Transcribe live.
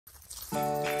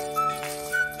Hello，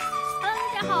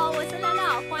 大家好，我是廖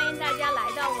廖，欢迎大家来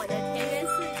到我的田园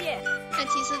世界。那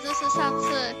其实这是上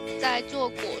次在做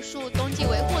果树冬季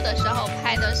维护的时候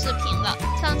拍的视频了。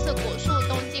上次果树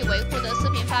冬季维护的视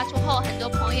频发出后，很多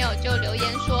朋友就留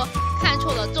言说看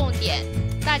错了重点。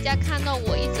大家看到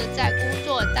我一直在工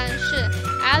作，但是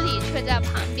艾莉却在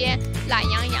旁边懒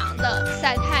洋洋的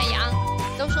晒太阳，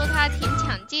都说她挺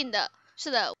抢劲的。是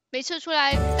的，每次出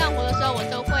来干活的时候，我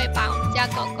都会把我们家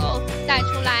狗狗带出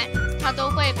来，它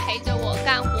都会陪着我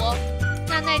干活。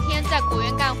那天在果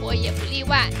园干活也不例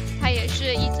外，它也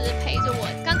是一直陪着我。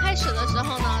刚开始的时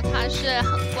候呢，它是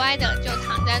很乖的，就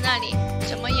躺在那里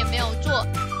什么也没有做。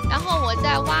然后我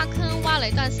在挖坑挖了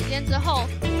一段时间之后，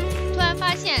突然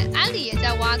发现艾莉也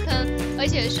在挖坑，而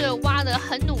且是挖得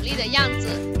很努力的样子。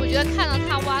我觉得看到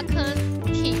它挖坑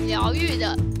挺疗愈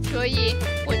的，所以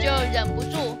我就忍不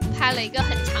住拍了一个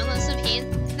很长的视频。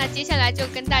那接下来就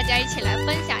跟大家一起来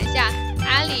分享一下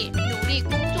艾莉努力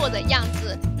工作的样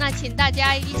子。那请大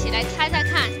家一起来猜猜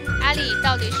看，艾莉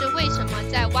到底是为什么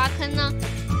在挖坑呢？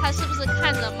她是不是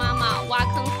看着妈妈挖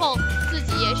坑后，自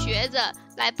己也学着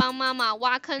来帮妈妈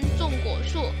挖坑种果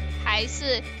树，还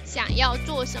是想要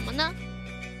做什么呢？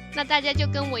那大家就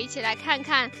跟我一起来看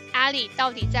看艾莉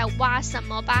到底在挖什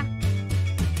么吧。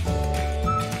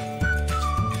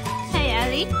Hey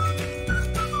Ellie.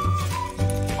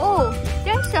 Oh,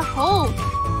 there's a hole.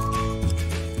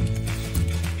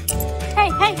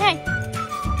 Hey, hey, hey.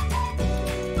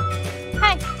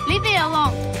 Hey, leave it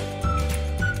alone.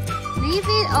 Leave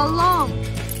it alone.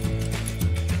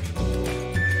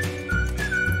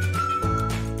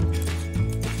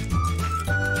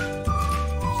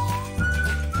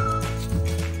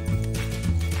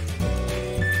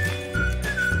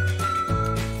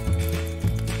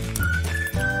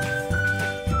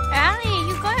 Ellie,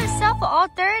 you got yourself all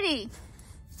dirty.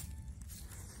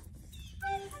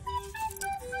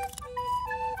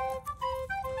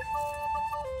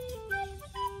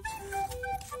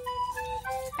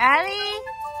 Ellie?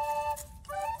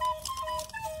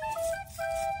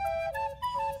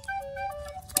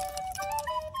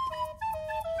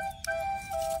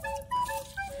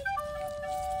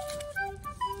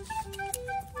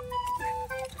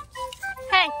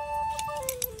 Hey.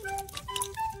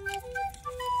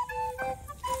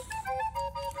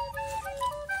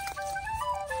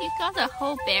 You got the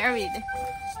hole buried.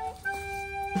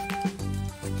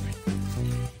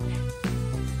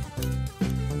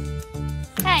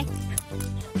 Hey.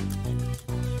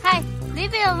 Hey,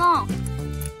 leave it alone.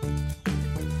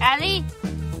 Ellie.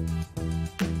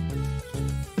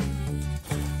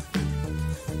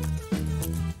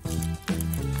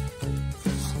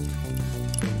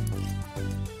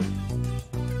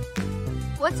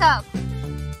 What's up?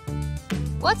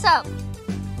 What's up?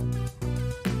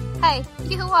 Hey,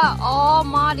 you are all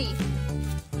muddy.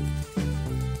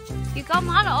 You got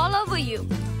mud all over you.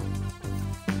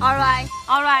 Alright,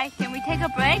 can we take a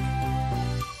break?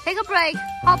 Take a break.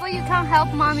 How about you come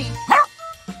help mommy?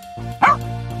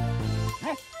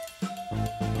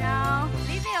 No,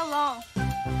 leave it alone.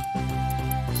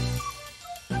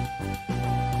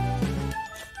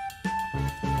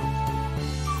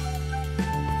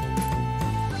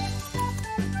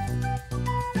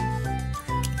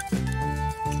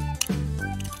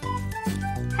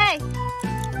 Hey.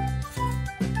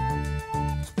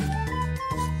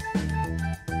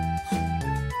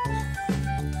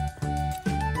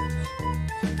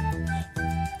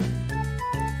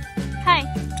 Hey,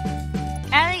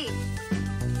 Ellie.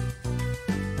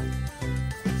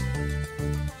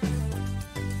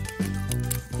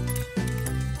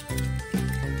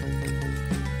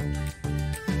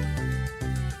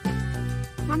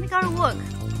 Mommy gotta work.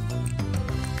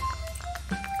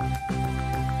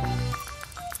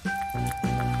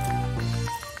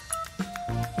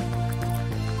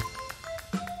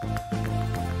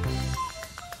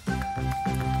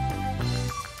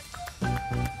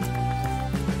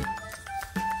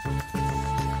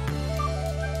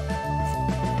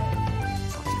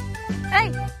 Hey.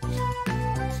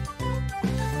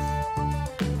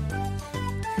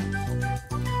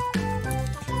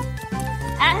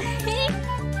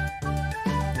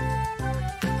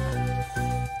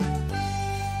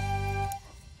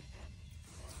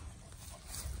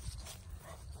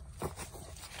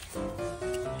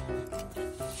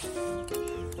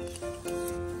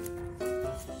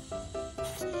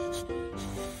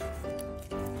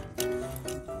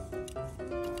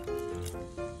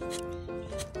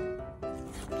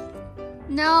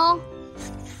 No.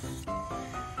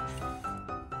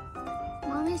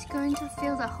 Mommy's going to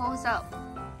fill the holes up.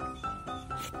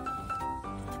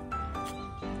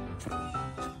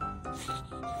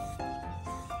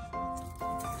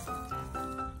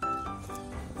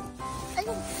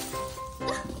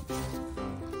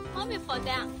 Mommy fall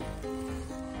down.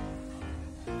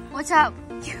 What's up?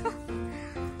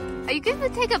 Are you going to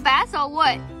take a bath or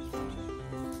what?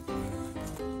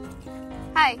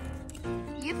 Hi.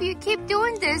 If you keep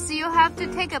doing this, you have to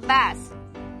take a bath.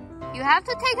 You have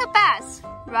to take a bath,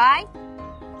 right?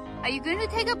 Are you going to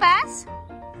take a bath?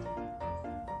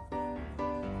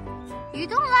 You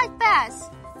don't like baths,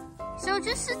 so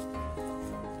just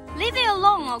leave it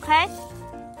alone, okay?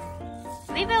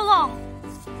 Leave it alone.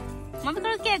 Mommy's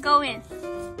gonna get going.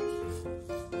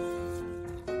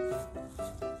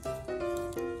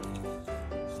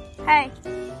 Hey.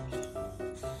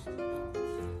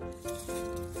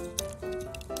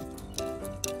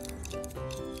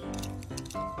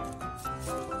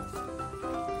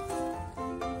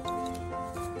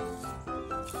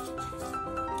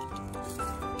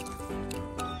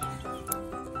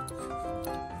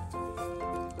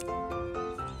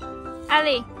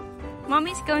 Ellie,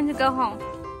 Mommy's going to go home.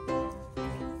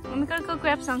 Mommy's gonna go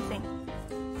grab something.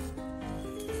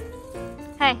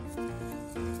 Hey.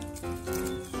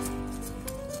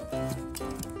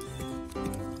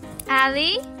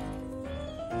 Ellie?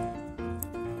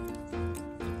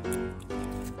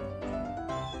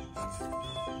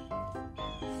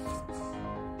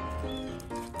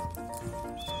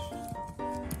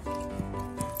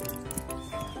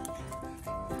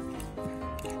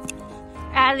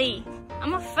 Ellie,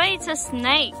 I'm afraid it's a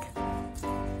snake.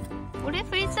 What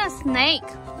if it's a snake?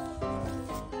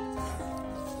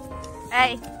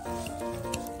 Hey.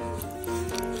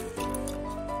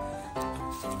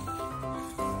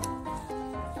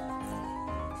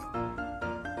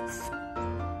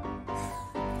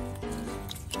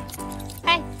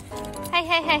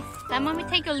 Hey. Let Mommy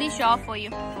take a leash off for you.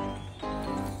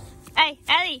 Hey,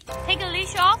 Ellie, take a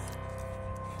leash off.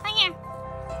 Come here.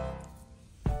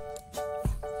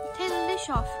 Take the leash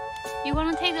off. You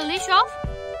want to take the leash off?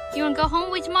 You want to go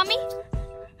home with Mommy?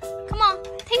 Come on,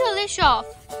 take the leash off.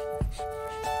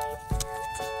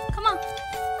 Come on.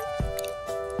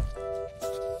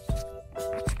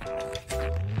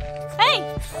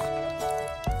 Hey!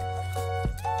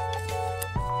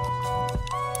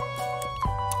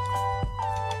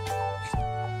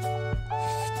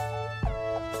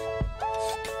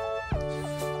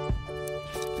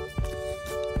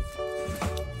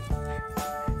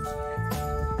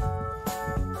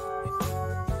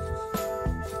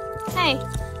 Hey.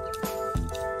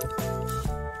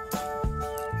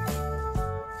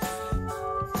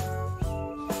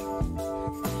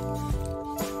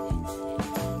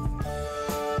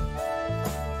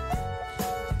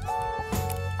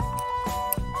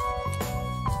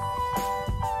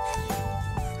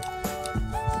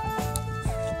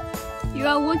 You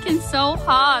are working so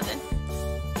hard.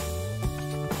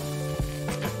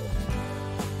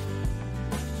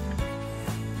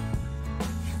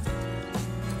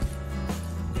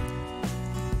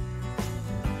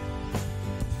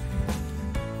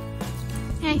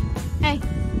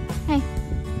 Hey,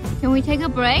 can we take a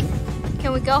break?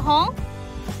 Can we go home?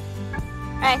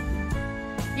 Hey,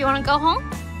 you wanna go home?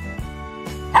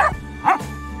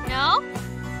 No?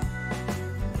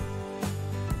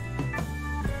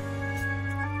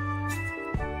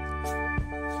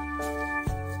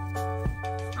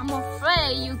 I'm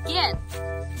afraid you get.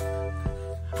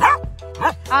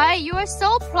 Alright, you are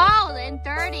so proud and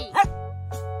dirty.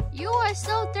 You are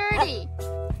so dirty.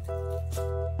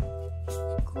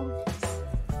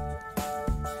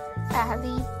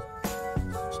 Ellie.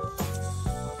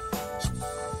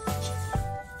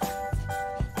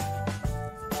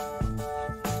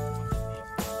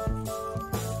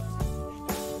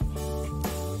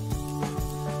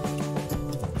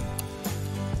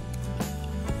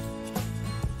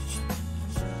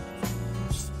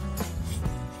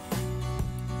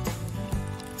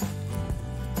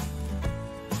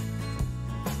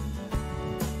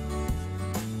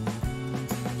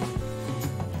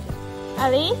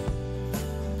 Ellie?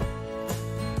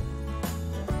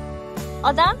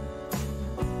 All done?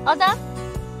 All done?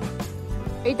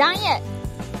 Are you done yet?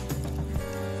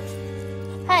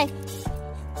 Hey,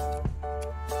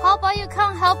 how about you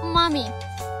come help Mommy?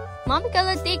 Mommy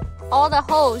gonna dig all the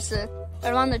holes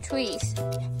around the trees.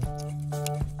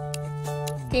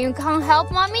 Can you come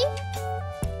help Mommy?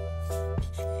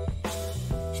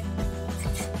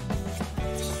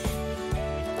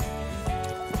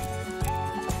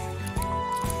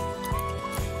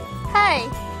 Hey.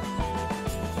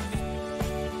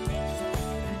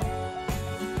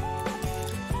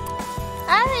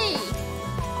 Ellie.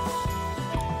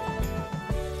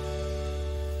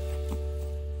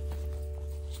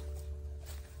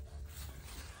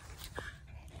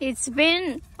 It's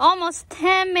been almost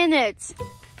 10 minutes.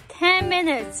 10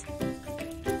 minutes.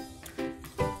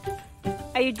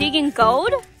 Are you digging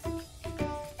gold?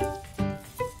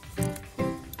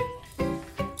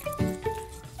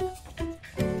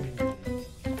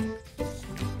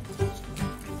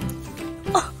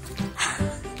 Oh.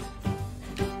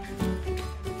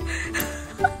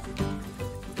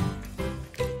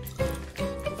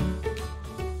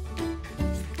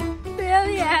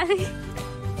 Really, Ellie?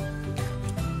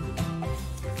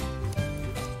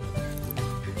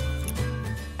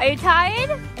 Are you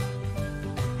tired?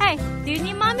 Hey, do you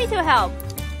need mommy to help?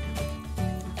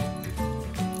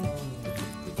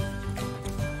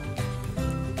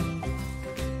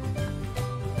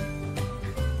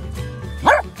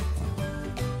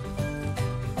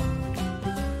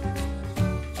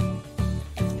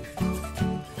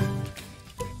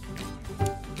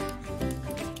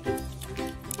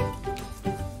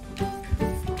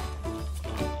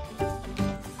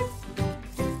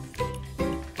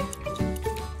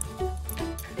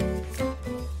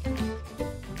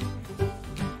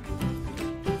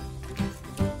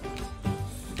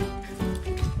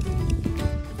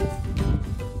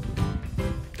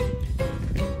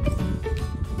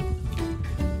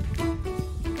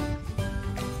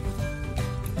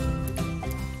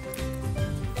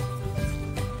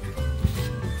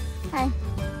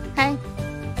 Hey,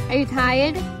 are you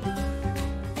tired?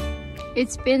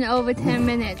 It's been over 10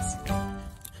 minutes.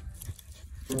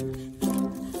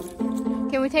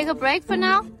 Can we take a break for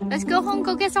now? Let's go home,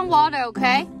 go get some water,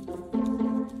 okay?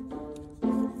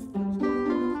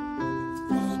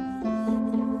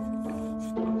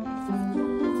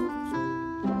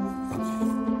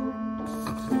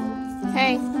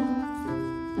 Hey,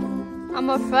 I'm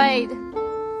afraid.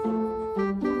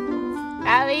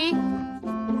 Ellie?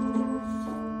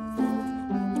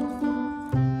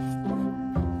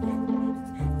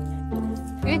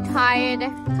 You're tired.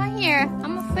 Come here.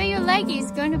 I'm afraid your leg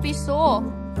is going to be sore.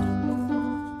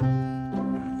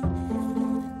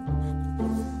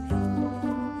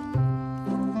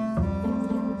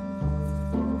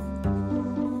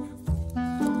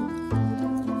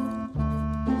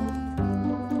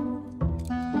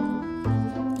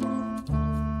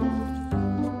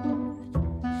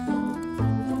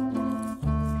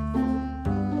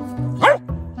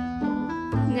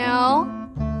 No.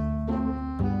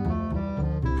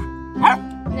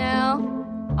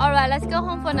 No. Alright, let's go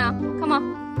home for now. Come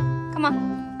on. Come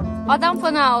on. All done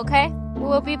for now, okay? We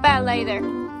will be back later.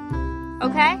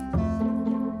 Okay?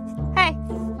 Hey,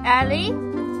 Ellie?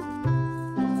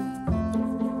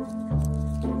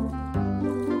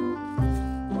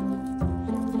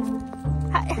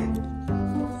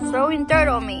 Hi. Throwing dirt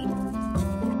on me.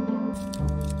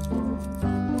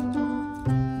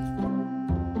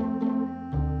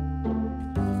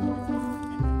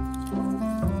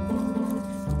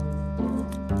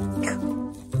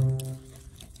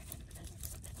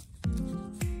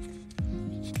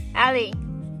 Ellie,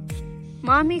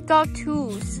 mommy got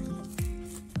tools.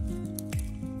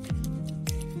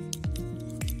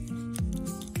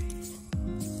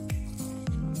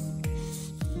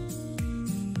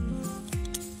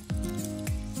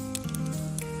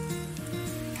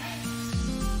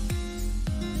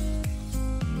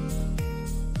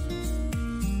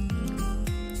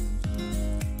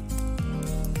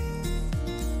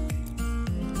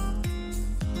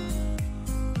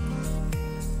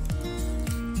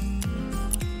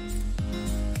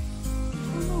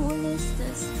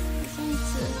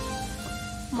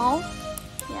 Mold?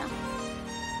 Yeah,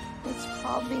 it's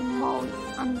probably mold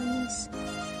underneath.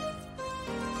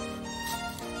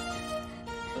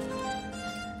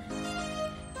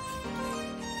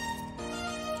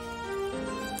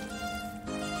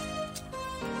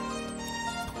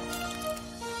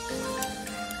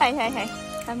 Hey,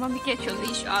 let mommy get your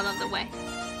leash out of the way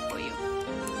for you.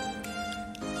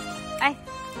 Hey,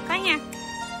 come here.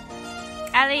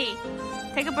 Ellie,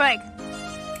 take a break.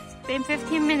 It's been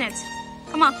 15 minutes.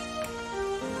 Come on.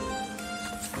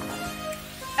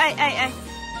 Hey.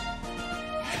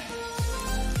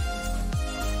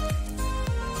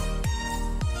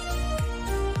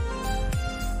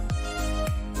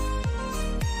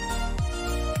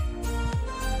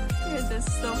 You're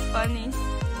just so funny.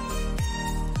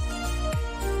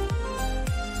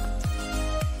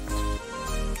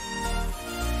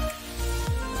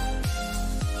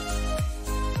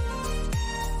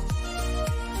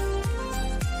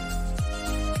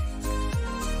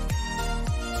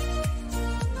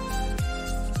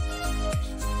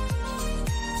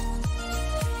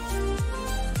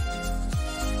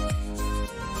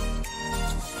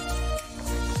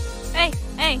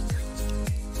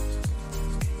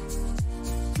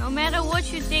 No matter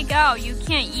what you dig out, you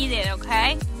can't eat it,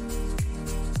 okay?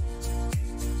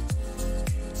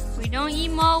 We don't eat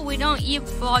mold, we don't eat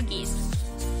froggies.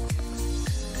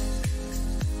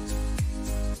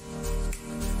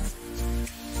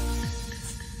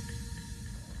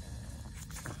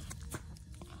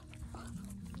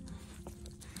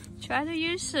 Try to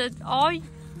use all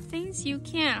things you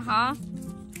can, huh?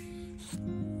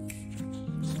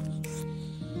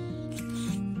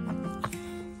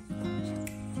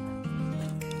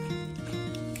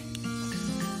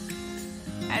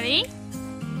 Ellie?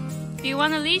 Do you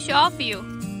want a leash off you?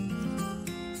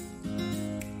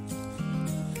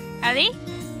 Ellie?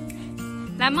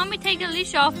 Let mommy take the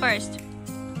leash off first.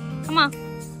 Come on.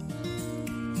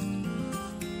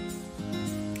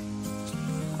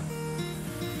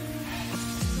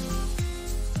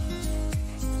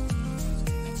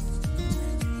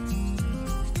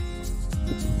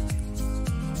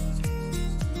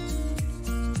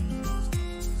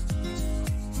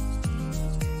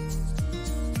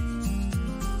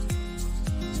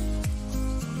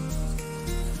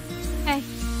 Hey,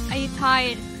 are you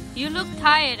tired? You look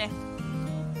tired.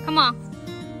 Come on.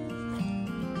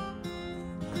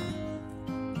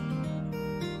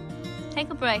 Take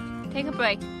a break. Take a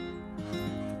break.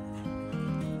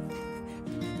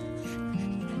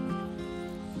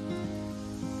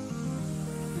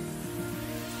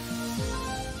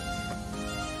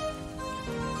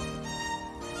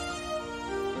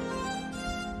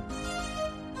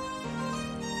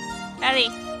 Ellie.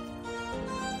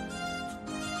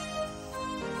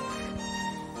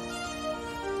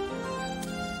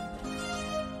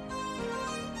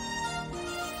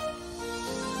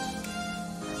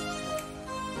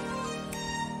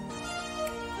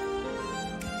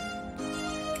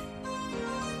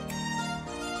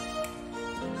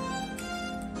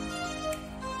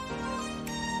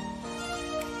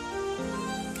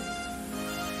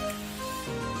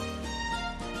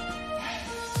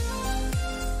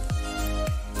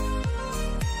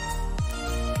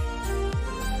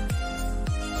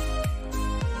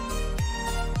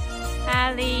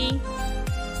 Ellie.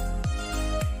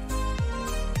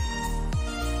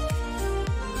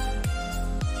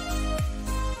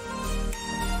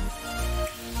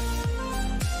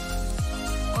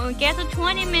 When we get to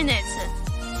 20 minutes,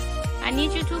 I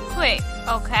need you to quit,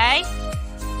 okay?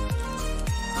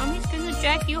 Mommy's gonna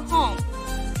drag you home.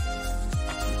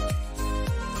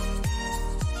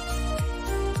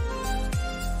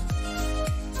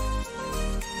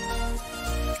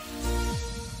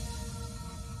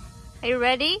 Are you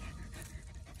ready?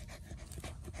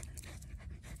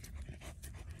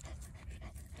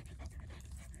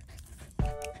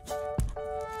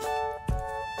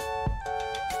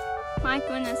 My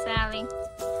goodness, Ellie.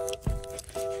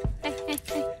 Hey, hey,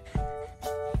 hey.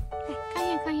 Hey, come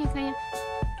here, come here, come here.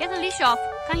 Get the leash off.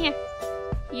 Come here.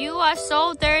 You are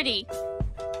so dirty.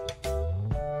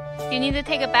 Do you need to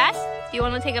take a bath? Do you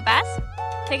want to take a bath?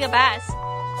 Take a bath.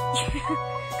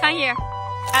 Come here.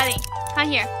 Ellie, come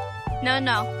here. No,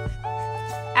 no.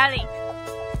 Ellie.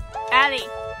 Ellie.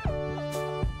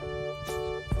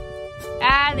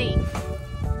 Ellie.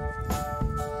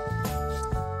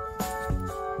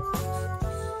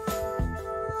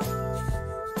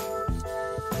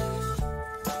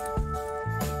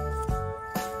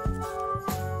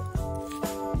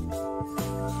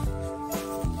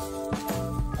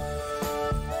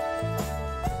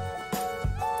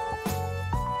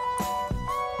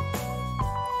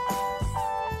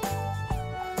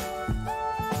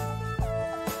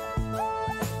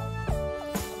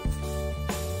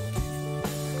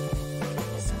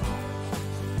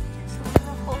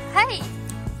 Hey,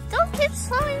 don't keep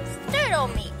throwing dirt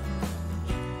on me.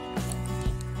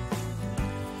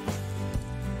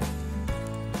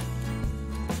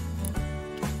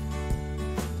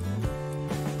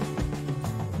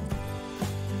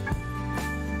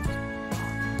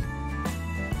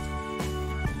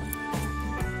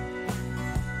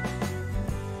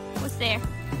 What's there?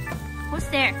 What's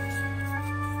there?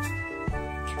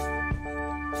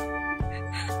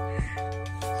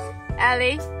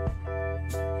 Ellie?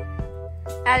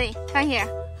 Ellie, come here.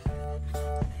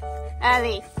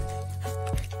 Ellie.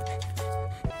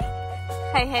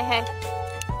 Hey, hey, hey.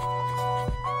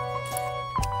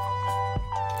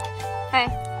 Hey.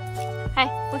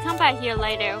 Hey, we'll come back here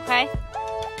later, okay?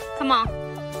 Come on.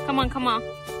 Come on, come on.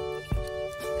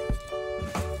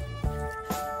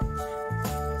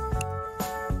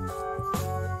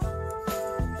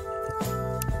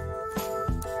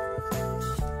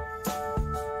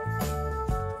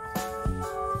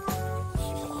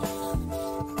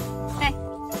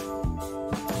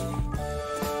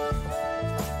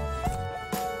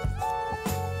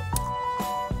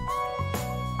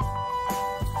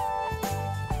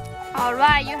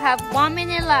 Alright, you have 1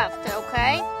 minute left,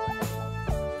 okay?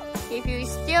 If you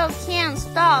still can't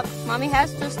stop, Mommy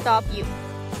has to stop you.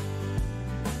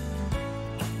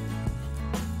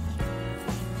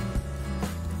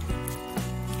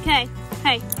 Okay,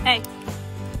 hey. Hey.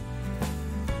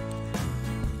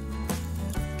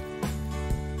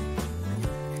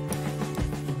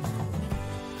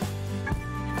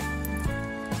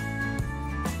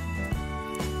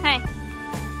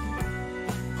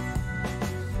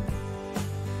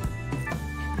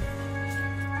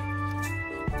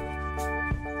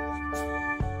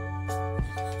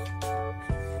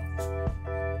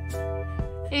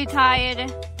 Are you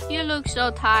tired? You look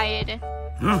so tired.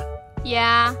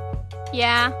 Yeah,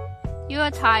 you are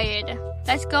tired.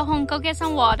 Let's go home, go get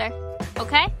some water,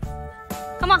 okay?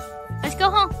 Come on, let's go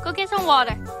home, go get some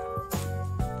water.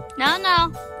 No.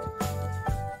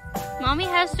 Mommy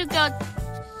has to go.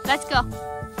 Let's go.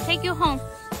 Take you home.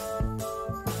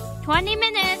 20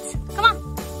 minutes. Come on.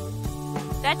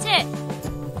 That's it.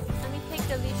 Let me take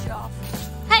the leash off.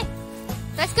 Hey,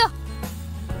 let's go.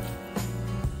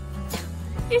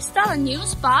 You start a new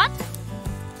spot?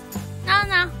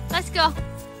 No. Let's go.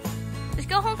 Let's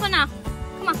go home for now.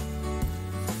 Come on.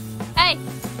 Hey,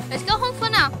 let's go home for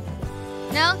now.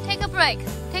 No, take a break.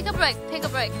 Take a break.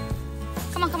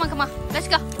 Come on. Let's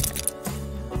go.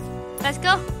 Let's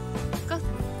go. Go.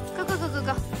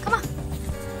 Come on.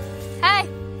 Hey,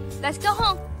 let's go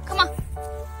home. Come on.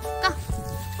 Go.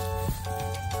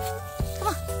 Come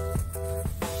on.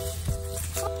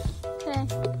 Okay,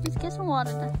 let's get some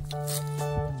water then.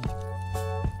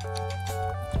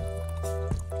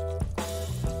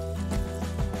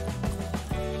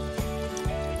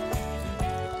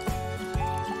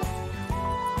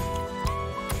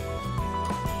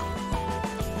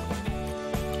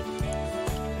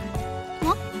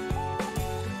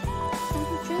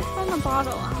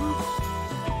 Bottle,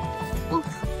 Oof,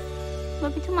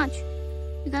 might be too much.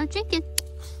 You gotta drink it.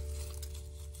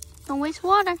 Don't waste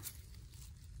water.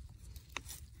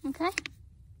 Okay?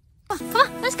 Come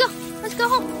on, let's go. Let's go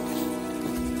home.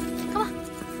 Come on.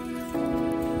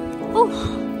 Oof.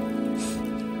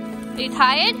 Are you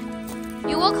tired?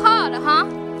 You work hard, huh?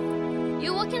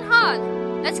 You're working hard.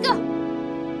 Let's go.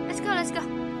 Let's go.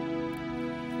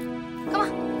 Come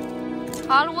on.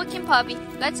 Hard working puppy.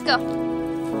 Let's go.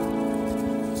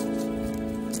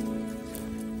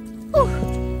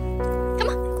 Come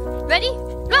on, ready?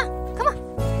 Run, come on.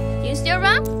 Can you still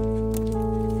run?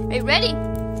 Are you ready?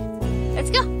 Let's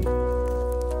go.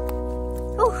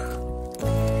 Ooh.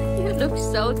 You look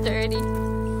so dirty.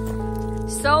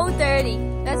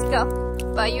 Let's go.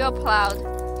 But you're proud.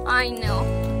 I know.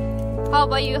 How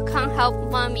about you can't help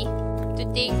Mommy to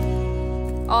dig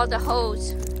all the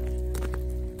holes?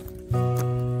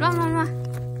 Run.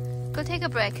 Go take a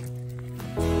break.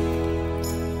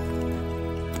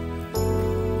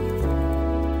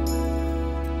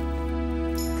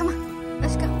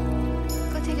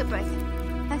 Break.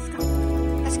 Let's go.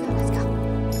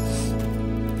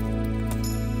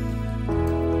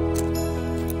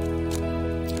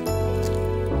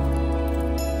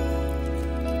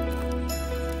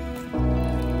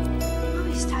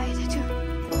 Mommy's tired too.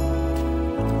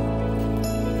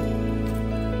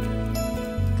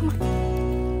 Come on.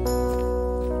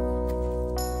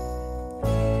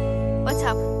 What's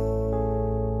up?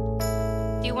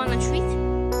 Do you want a treat?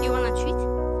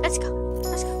 Let's go.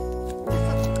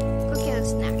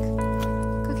 Snack.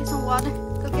 Go get some water.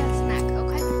 Go get a snack,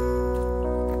 okay?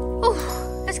 Ooh,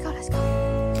 let's go.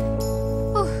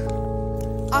 Ooh.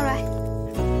 Alright.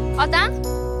 All done?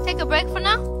 Take a break for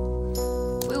now?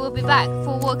 We will be back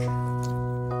for work.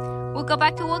 We'll go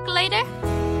back to work later?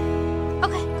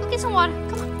 Okay, go get some water.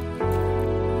 Come on.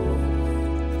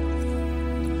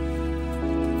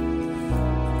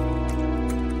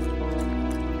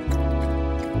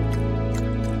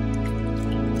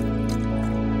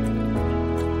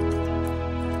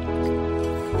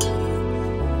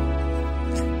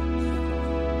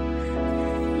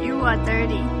 You are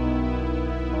dirty.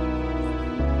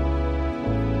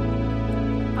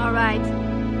 Alright.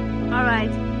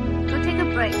 Go take a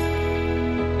break. You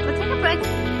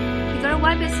gotta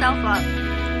wipe yourself up.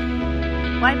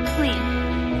 Wipe clean.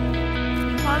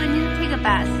 You probably need to take a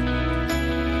bath.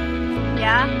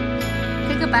 Yeah?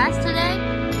 Take a bath today?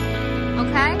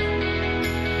 Okay?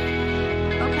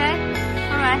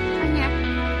 Alright.